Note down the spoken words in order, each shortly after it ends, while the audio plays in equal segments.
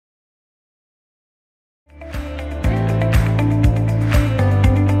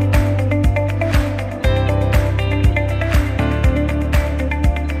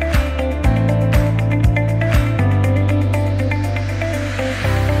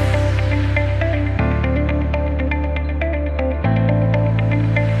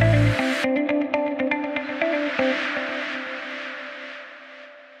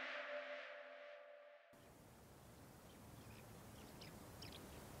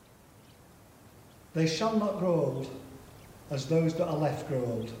They shall not grow old as those that are left grow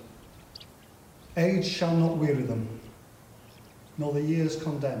old. Age shall not weary them, nor the years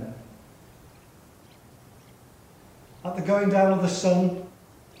condemn. At the going down of the sun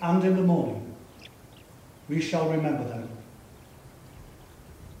and in the morning, we shall remember them.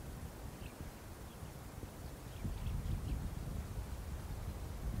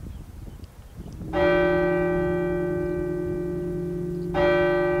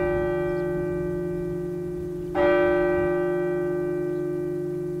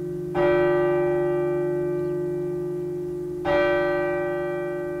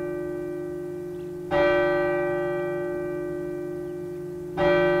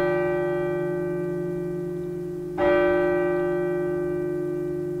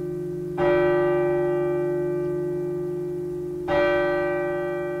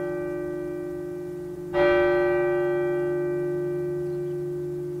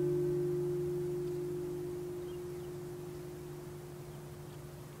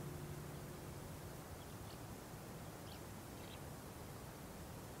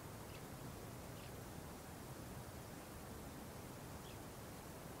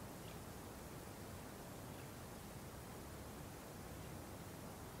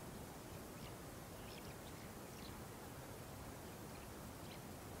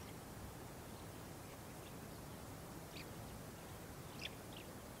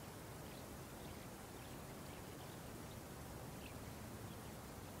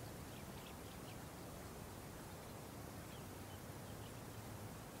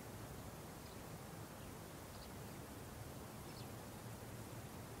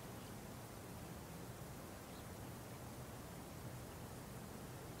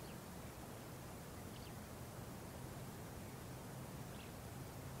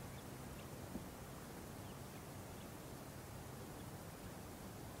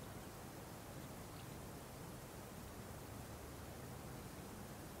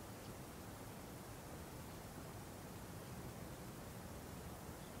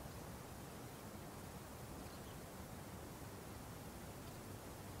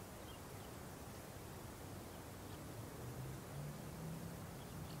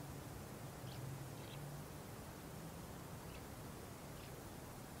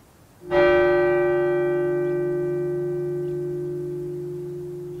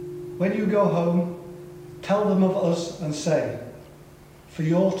 When you go home, tell them of us and say, for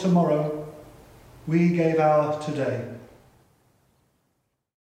your tomorrow, we gave our today.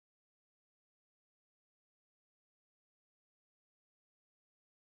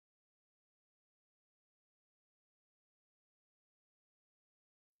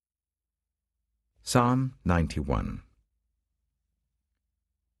 Psalm 91.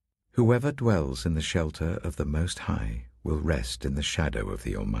 Whoever dwells in the shelter of the Most High will rest in the shadow of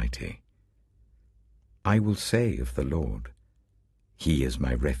the Almighty. I will say of the Lord, He is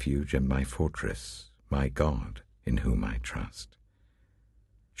my refuge and my fortress, my God, in whom I trust.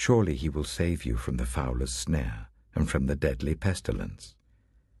 Surely He will save you from the fowler's snare and from the deadly pestilence.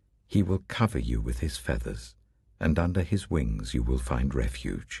 He will cover you with His feathers, and under His wings you will find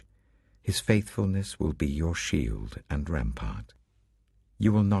refuge. His faithfulness will be your shield and rampart.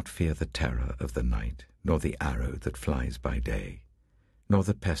 You will not fear the terror of the night, nor the arrow that flies by day, nor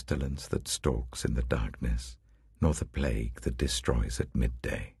the pestilence that stalks in the darkness, nor the plague that destroys at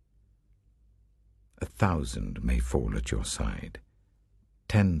midday. 1,000 may fall at your side,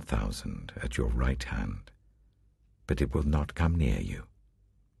 10,000 at your right hand, but it will not come near you.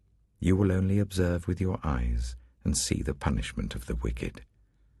 You will only observe with your eyes and see the punishment of the wicked.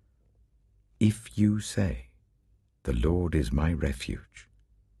 If you say, the Lord is my refuge,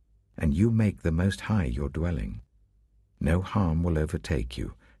 and you make the Most High your dwelling, no harm will overtake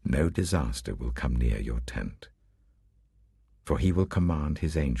you, no disaster will come near your tent. For He will command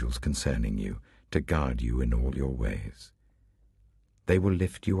His angels concerning you to guard you in all your ways. They will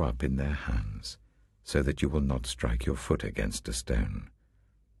lift you up in their hands, so that you will not strike your foot against a stone.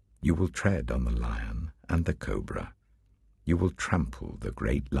 You will tread on the lion and the cobra. You will trample the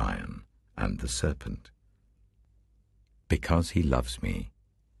great lion and the serpent. Because He loves me,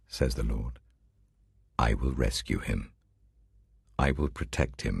 says the Lord, I will rescue Him. I will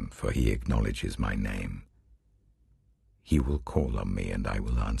protect Him, for He acknowledges my name. He will call on me, and I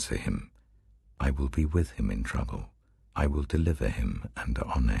will answer Him. I will be with Him in trouble. I will deliver Him and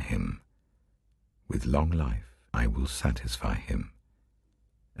honor Him. With long life I will satisfy Him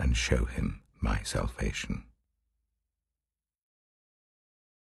and show Him my salvation.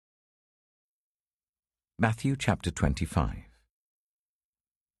 Matthew chapter 25.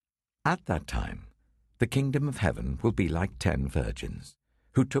 At that time, the kingdom of heaven will be like 10 virgins,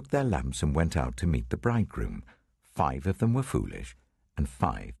 who took their lamps and went out to meet the bridegroom. 5 of them were foolish, and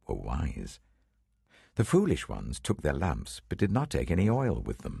 5 were wise. The foolish ones took their lamps, but did not take any oil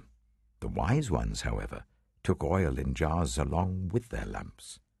with them. The wise ones, however, took oil in jars along with their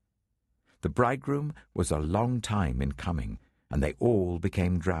lamps. The bridegroom was a long time in coming, and they all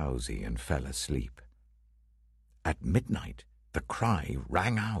became drowsy and fell asleep. At midnight the cry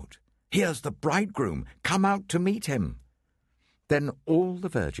rang out, "Here's the bridegroom! Come out to meet him!" Then all the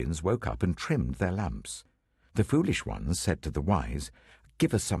virgins woke up and trimmed their lamps. The foolish ones said to the wise,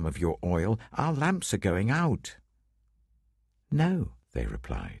 "Give us some of your oil, our lamps are going out." "No," they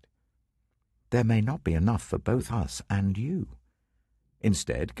replied, "there may not be enough for both us and you.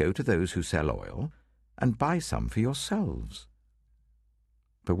 Instead, go to those who sell oil and buy some for yourselves."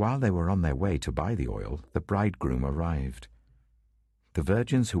 But while they were on their way to buy the oil, the bridegroom arrived. The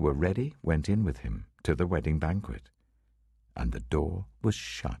virgins who were ready went in with him to the wedding banquet, and the door was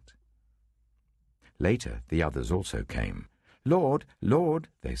shut. Later the others also came. "Lord, Lord,"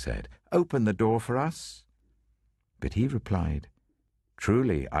 they said, "open the door for us." But he replied,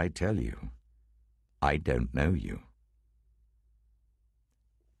 "Truly I tell you, I don't know you.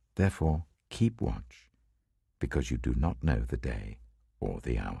 Therefore keep watch, because you do not know the day or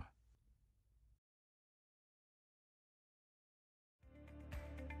the hour."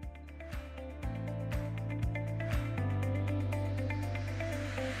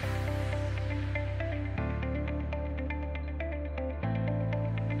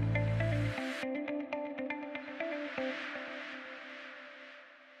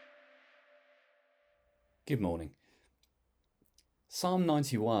 Good morning. Psalm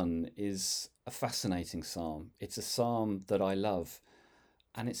 91 is a fascinating psalm. It's a psalm that I love,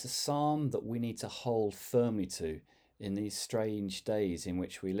 and it's a psalm that we need to hold firmly to in these strange days in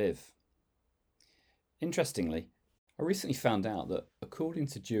which we live. Interestingly, I recently found out that according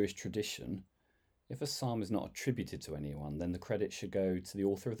to Jewish tradition, if a psalm is not attributed to anyone, then the credit should go to the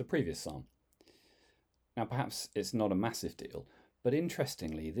author of the previous psalm. Now, perhaps it's not a massive deal, but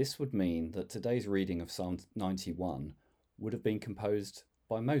interestingly, this would mean that today's reading of Psalm 91 would have been composed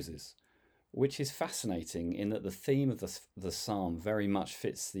by Moses, which is fascinating in that the theme of the psalm very much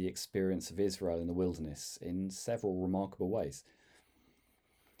fits the experience of Israel in the wilderness in several remarkable ways.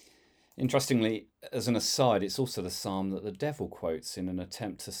 Interestingly, as an aside, it's also the psalm that the devil quotes in an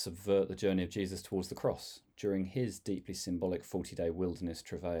attempt to subvert the journey of Jesus towards the cross during his deeply symbolic 40-day wilderness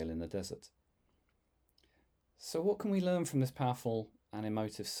travail in the desert. So what can we learn from this powerful and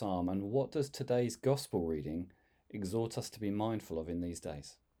emotive psalm, and what does today's gospel reading exhort us to be mindful of in these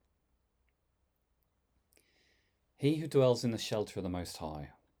days? He who dwells in the shelter of the Most High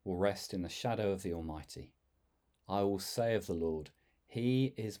will rest in the shadow of the Almighty. I will say of the Lord,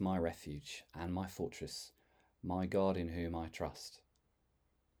 He is my refuge and my fortress, my God in whom I trust.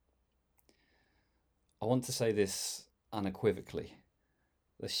 I want to say this unequivocally.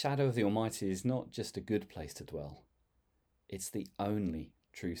 The shadow of the Almighty is not just a good place to dwell. It's the only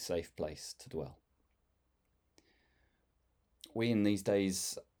true safe place to dwell. We in these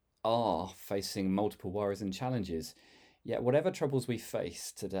days are facing multiple worries and challenges, yet whatever troubles we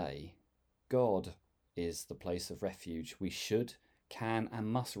face today, God is the place of refuge we should, can and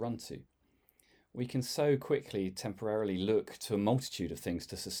must run to. We can so quickly temporarily look to a multitude of things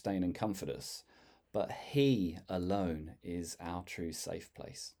to sustain and comfort us, but He alone is our true safe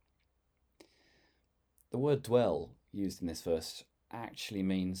place. The word dwell used in this verse actually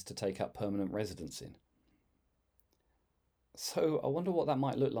means to take up permanent residence in. So I wonder what that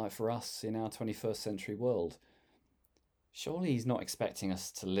might look like for us in our 21st century world. Surely He's not expecting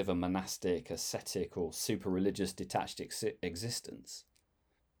us to live a monastic, ascetic or super religious detached existence.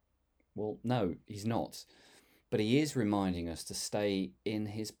 Well, no, He's not. But He is reminding us to stay in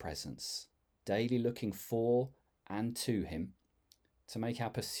His presence, daily looking for and to Him, to make our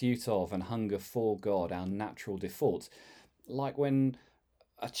pursuit of and hunger for God our natural default, like when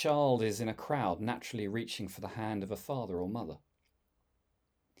a child is in a crowd naturally reaching for the hand of a father or mother.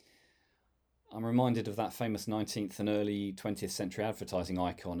 I'm reminded of that famous 19th and early 20th century advertising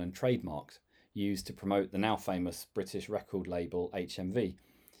icon and trademark used to promote the now famous British record label HMV.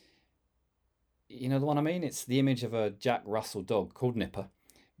 You know the one I mean? It's the image of a Jack Russell dog called Nipper,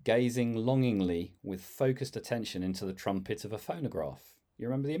 gazing longingly with focused attention into the trumpet of a phonograph. You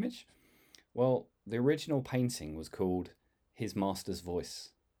remember the image? Well, the original painting was called His Master's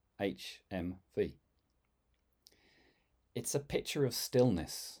Voice, HMV. It's a picture of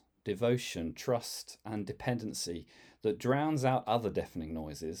stillness, devotion, trust, and dependency that drowns out other deafening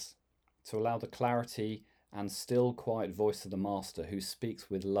noises to allow the clarity and still, quiet voice of the Master who speaks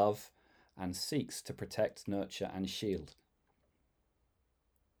with love and seeks to protect, nurture, and shield.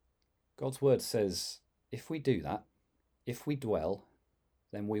 God's word says, if we do that, if we dwell,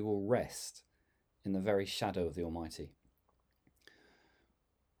 then we will rest in the very shadow of the Almighty.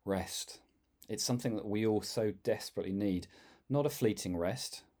 Rest. It's something that we all so desperately need. Not a fleeting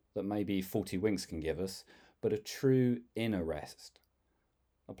rest that maybe 40 winks can give us, but a true inner rest.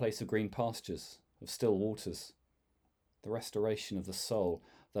 A place of green pastures, of still waters. The restoration of the soul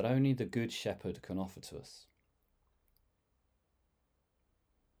that only the Good Shepherd can offer to us.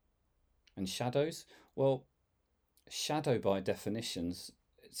 And shadows? Well, shadow by definitions,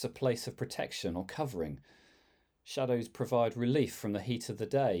 it's a place of protection or covering. Shadows provide relief from the heat of the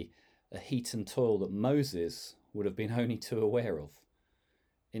day, a heat and toil that Moses would have been only too aware of.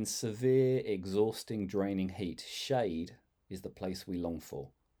 In severe, exhausting, draining heat, shade is the place we long for.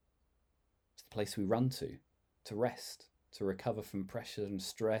 It's the place we run to rest, to recover from pressure and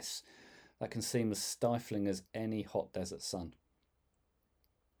stress that can seem as stifling as any hot desert sun.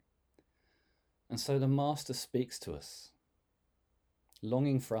 And so the Master speaks to us,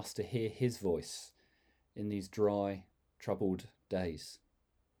 longing for us to hear his voice in these dry, troubled days,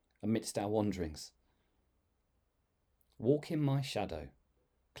 amidst our wanderings. Walk in my shadow,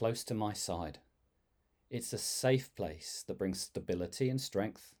 close to my side. It's a safe place that brings stability and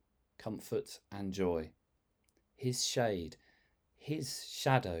strength, comfort and joy. His shade, his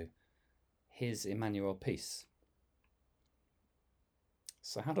shadow, his Emmanuel peace.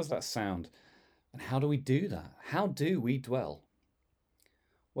 So how does that sound? And how do we do that? How do we dwell?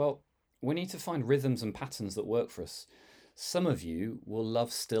 Well, we need to find rhythms and patterns that work for us. Some of you will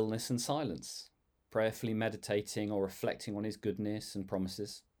love stillness and silence, prayerfully meditating or reflecting on his goodness and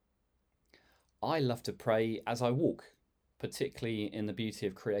promises. I love to pray as I walk, particularly in the beauty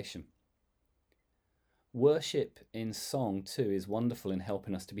of creation. Worship in song too is wonderful in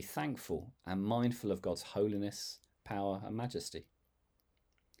helping us to be thankful and mindful of God's holiness, power and majesty.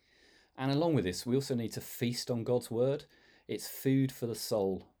 And along with this, we also need to feast on God's word. It's food for the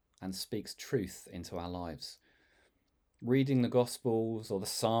soul and speaks truth into our lives. Reading the Gospels or the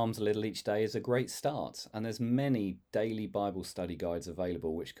Psalms a little each day is a great start, and there's many daily Bible study guides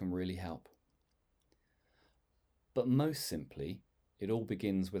available which can really help. But most simply, it all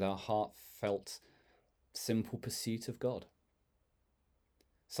begins with our heartfelt, simple pursuit of God.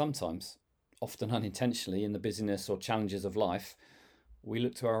 Sometimes, often unintentionally in the busyness or challenges of life, we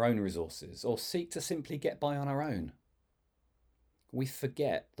look to our own resources or seek to simply get by on our own. We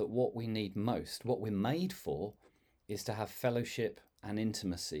forget that what we need most, what we're made for, is to have fellowship and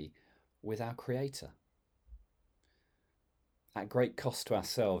intimacy with our Creator. At great cost to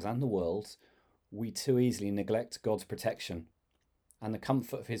ourselves and the world, we too easily neglect God's protection and the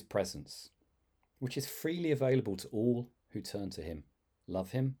comfort of his presence, which is freely available to all who turn to him, love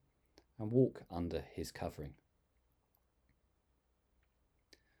him, and walk under his covering.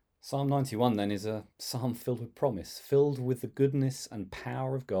 Psalm 91 then is a psalm filled with promise, filled with the goodness and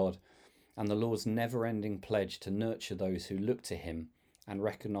power of God and the Lord's never-ending pledge to nurture those who look to him and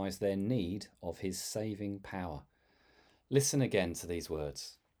recognise their need of his saving power. Listen again to these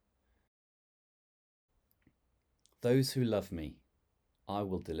words. Those who love me, I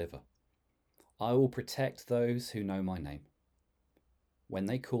will deliver. I will protect those who know my name. When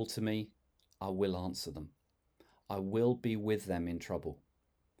they call to me, I will answer them. I will be with them in trouble.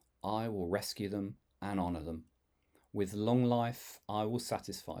 I will rescue them and honour them. With long life, I will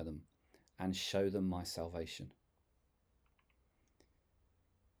satisfy them and show them my salvation.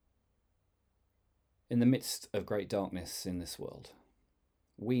 In the midst of great darkness in this world,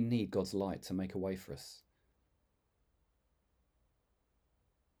 we need God's light to make a way for us.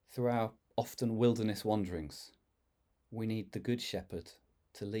 Through our often wilderness wanderings, we need the Good Shepherd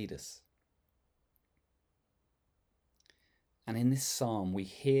to lead us. And in this psalm, we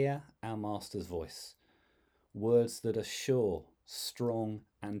hear our Master's voice, words that are sure, strong,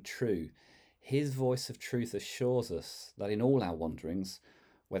 and true. His voice of truth assures us that in all our wanderings,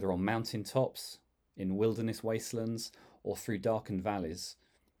 whether on mountain tops, in wilderness wastelands, or through darkened valleys,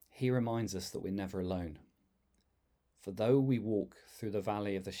 he reminds us that we're never alone. For though we walk through the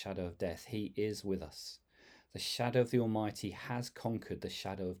valley of the shadow of death, he is with us. The shadow of the Almighty has conquered the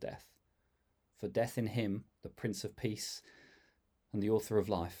shadow of death. For death in him, the Prince of Peace and the author of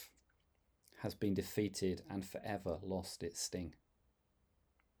life, has been defeated and forever lost its sting.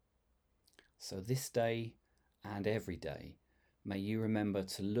 So this day and every day, may you remember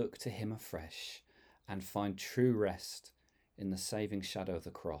to look to him afresh and find true rest in the saving shadow of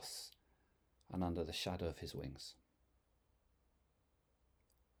the cross and under the shadow of his wings.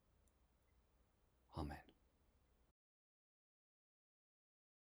 Amen.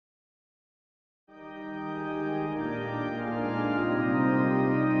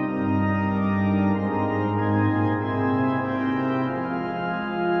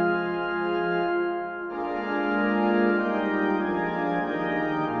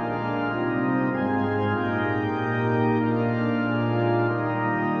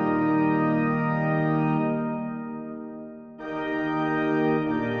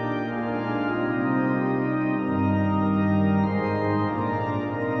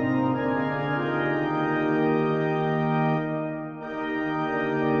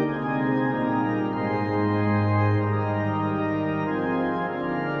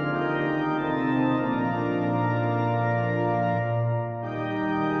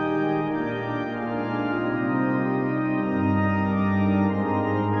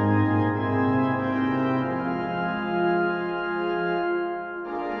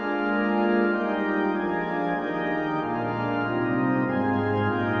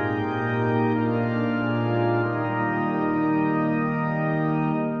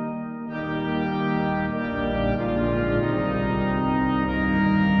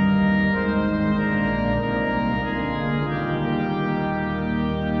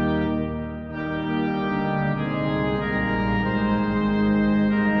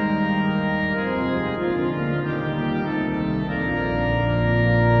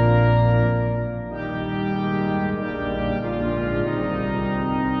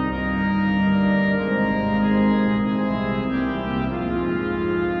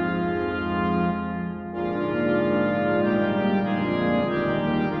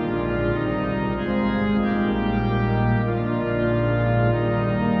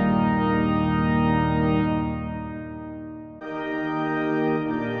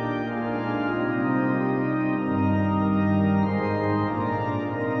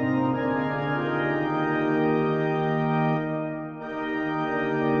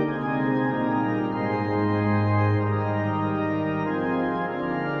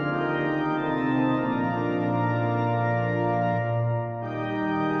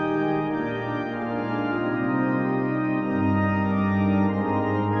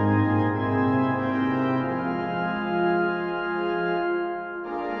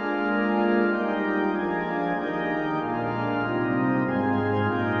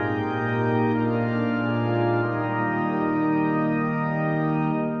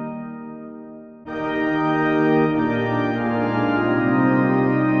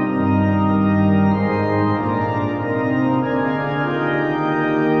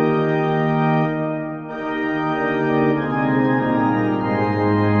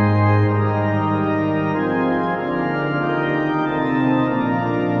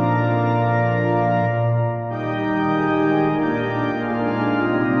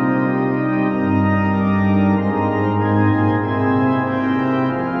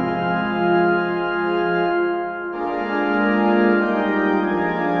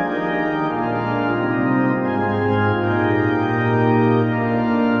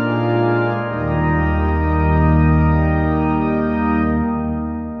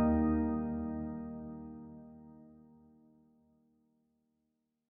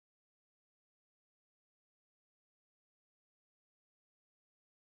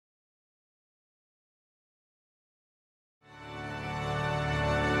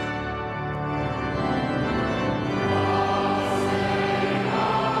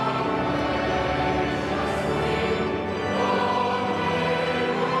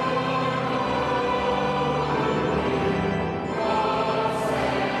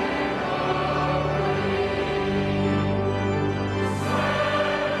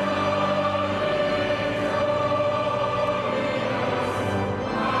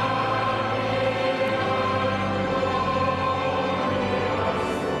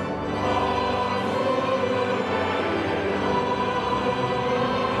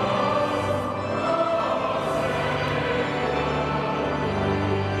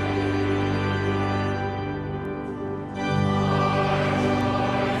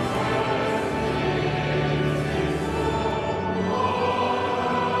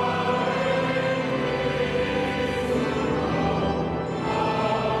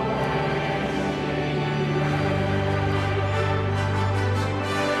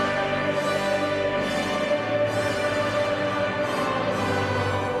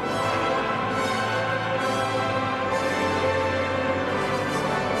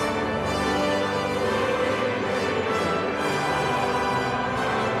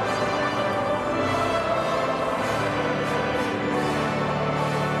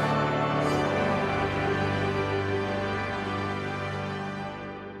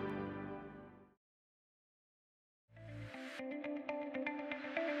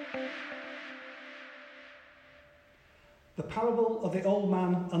 Parable of the Old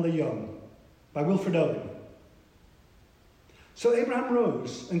Man and the Young by Wilfred Owen. So Abraham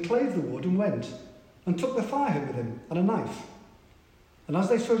rose and clave the wood and went, and took the fire with him and a knife. And as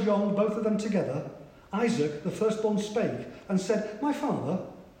they sojourned both of them together, Isaac the firstborn spake and said, My father,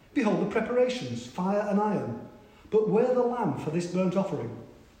 behold the preparations, fire and iron, but where the lamb for this burnt offering?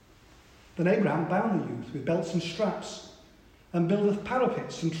 Then Abraham bound the youth with belts and straps, and buildeth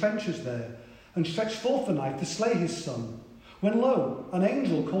parapets and trenches there, and stretched forth the knife to slay his son. When lo, an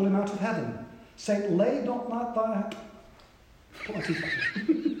angel called him out of heaven, saying, Lay not thy Put my teeth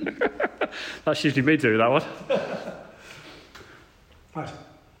back. That's usually me doing that one. Right.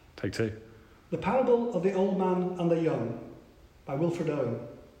 Take two. The Parable of the Old Man and the Young by Wilfred Owen.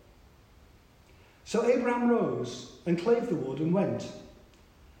 So Abraham rose and clave the wood and went,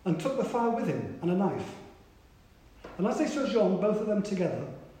 and took the fire with him and a knife. And as they sojourned both of them together,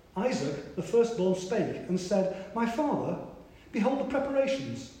 Isaac the firstborn spake and said, My father, behold the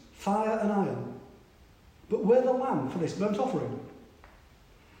preparations, fire and iron, but where the lamb for this burnt offering?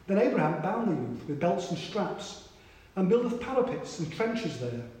 Then Abraham bound the youth with belts and straps, and buildeth parapets and trenches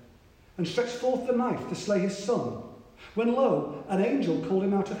there, and stretched forth the knife to slay his son. When lo, an angel called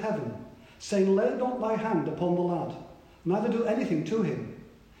him out of heaven, saying, Lay not thy hand upon the lad, neither do anything to him.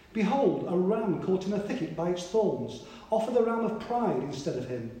 Behold, a ram caught in a thicket by its thorns. Offer the ram of pride instead of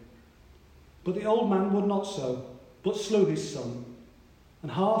him. But the old man would not so, but slew his son,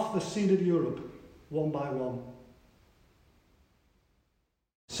 and half the seed of Europe, one by one.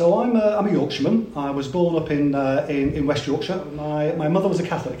 So I'm a Yorkshireman. I was born up in West Yorkshire. My mother was a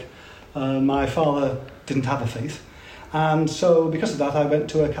Catholic. My father didn't have a faith. And so because of that, I went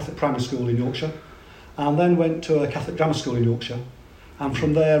to a Catholic primary school in Yorkshire, and then went to a Catholic grammar school in Yorkshire, and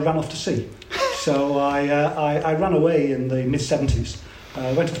from there ran off to sea. So I ran away in the mid-70s,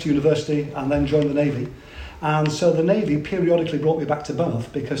 went off to university and then joined the Navy. And so the Navy periodically brought me back to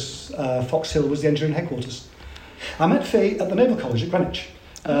Bath because Fox Hill was the engineering headquarters. I met Faye at the Naval College at Greenwich.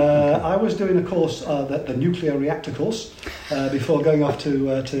 I was doing a course, the nuclear reactor course, before going off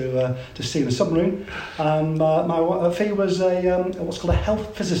to sea in a submarine. And Faye was what's called a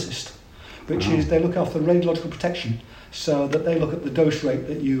health physicist, which is they look after radiological protection, so that they look at the dose rate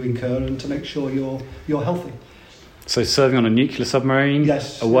that you incur and to make sure you're healthy. So serving on a nuclear submarine,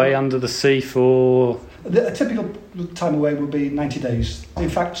 yes, away under the sea for... A typical time away would be 90 days. In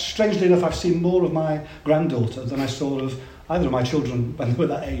fact, strangely enough, I've seen more of my granddaughter than I saw of either of my children when they were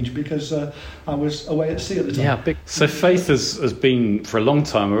that age, because I was away at sea at the time. Yeah, so faith has been, for a long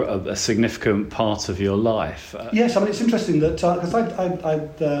time, a significant part of your life. Yes, I mean, it's interesting that, because if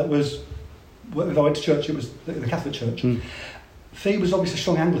I went to church, it was the Catholic Church. Faye was obviously a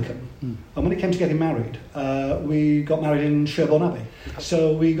strong Anglican, and when it came to getting married, we got married in Sherborne Abbey.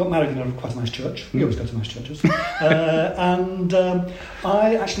 So we got married in quite a nice church. We always go to nice churches. And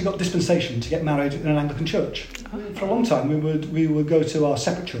I actually got dispensation to get married in an Anglican church. For a long time, we would go to our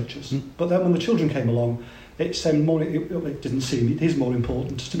separate churches. But then when the children came along, it didn't seem, it is more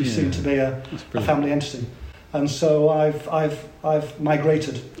important to be seen to be a family entity. And so I've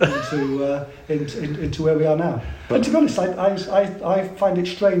migrated into where we are now. But to be honest, I find it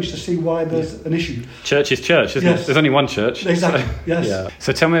strange to see why there's an issue. Church is church, isn't it? There's only one church. Exactly. So, yes. Yeah.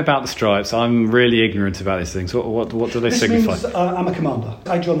 So tell me about the stripes. I'm really ignorant about these things. What do they signify? This means I'm a commander.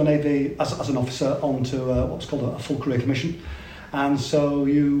 I joined the Navy as an officer onto what's called a full career commission. And so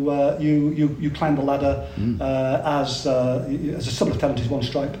you climb the ladder as a sub-lieutenant is one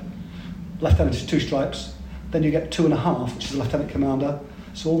stripe, lieutenant is two stripes. Then you get 2.5, which is a lieutenant commander.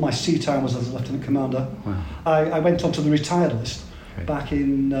 So all my sea time was as a lieutenant commander. Wow. I went onto the retired list back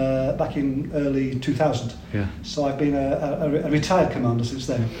in early 2000. Yeah. So I've been a retired commander since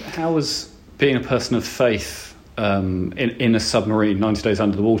then. How was being a person of faith in a submarine 90 days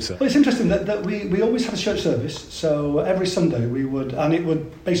under the water? Well, it's interesting that we always had a church service. So every Sunday we would, and it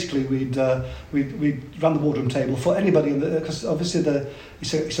would basically we'd run the wardroom table for anybody, because obviously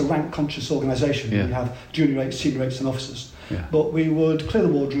it's a rank conscious organisation. Yeah. We have junior rates, senior rates, and officers. Yeah. But we would clear the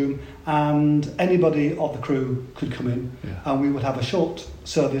wardroom, and anybody of the crew could come in, and we would have a short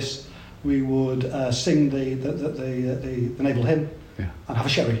service. We would sing the naval hymn, and have a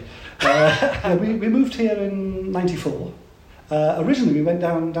sherry. We moved here in '94. Originally, we went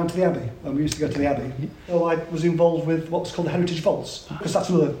down to the Abbey, and we used to go to the Abbey. So I was involved with what was called the Heritage Vaults, because that's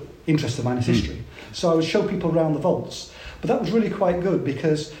another interest of mine is history. So I would show people around the vaults. But that was really quite good,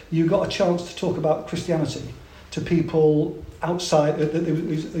 because you got a chance to talk about Christianity to people outside, it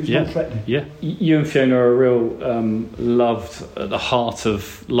was non-threatening. Yeah. You and Fiona are a real loved at the heart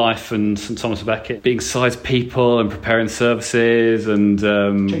of life and St Thomas Becket, being side people and preparing services and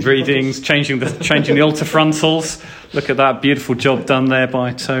readings, changing the altar frontals. Look at that beautiful job done there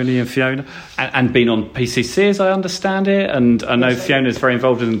by Tony and Fiona, and been on PCC as I understand it. And I know Fiona's very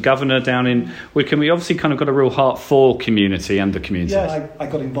involved in Governor down in Wycombe. We obviously kind of got a real heart for community and the community. Yeah, I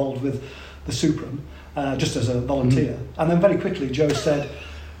got involved with the Supram just as a volunteer, and then very quickly Joe said,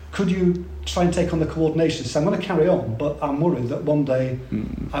 could you try and take on the coordination? So I'm going to carry on, but I'm worried that one day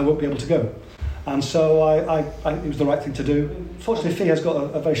I won't be able to go. And so it was the right thing to do. Fortunately, Fee has got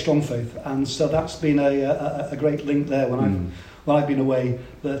a very strong faith, and so that's been a great link there when I've been away.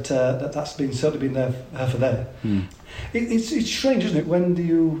 That's certainly been there for there. It's strange, isn't it? When do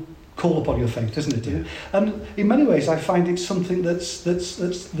you call upon your faith, isn't it? Yeah. And in many ways, I find it's something that's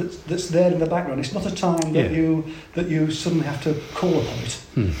there in the background. It's not a time that you suddenly have to call upon it.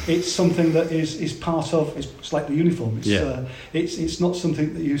 It's something that is part of. It's like the uniform. It's not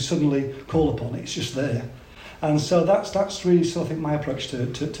something that you suddenly call upon. It's just there, and so that's really sort of, I think, my approach to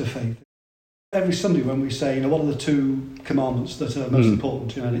faith. Every Sunday when we say, what are the 2 commandments that are most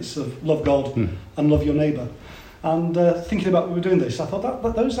important? And it's love God and love your neighbour. And thinking about when we were doing this, I thought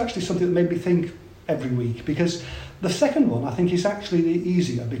that those are actually something that made me think every week, because the second one I think is actually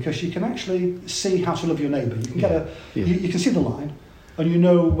easier, because you can actually see how to love your neighbour. You can get you can see the line, and you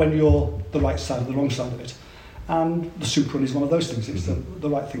know when you're the right side or the wrong side of it. And the Supram is one of those things. It's the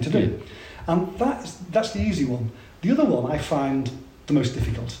right thing to do, and that's the easy one. The other one I find the most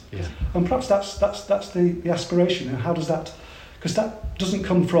difficult, and perhaps that's the aspiration. And how does that? Because that doesn't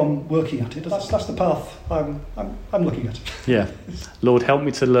come from working at it. That's the path I'm looking at. Yeah. Lord, help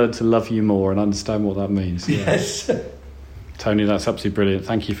me to learn to love you more and understand what that means. Yes. Tony, that's absolutely brilliant.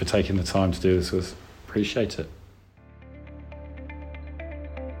 Thank you for taking the time to do this with us. Appreciate it.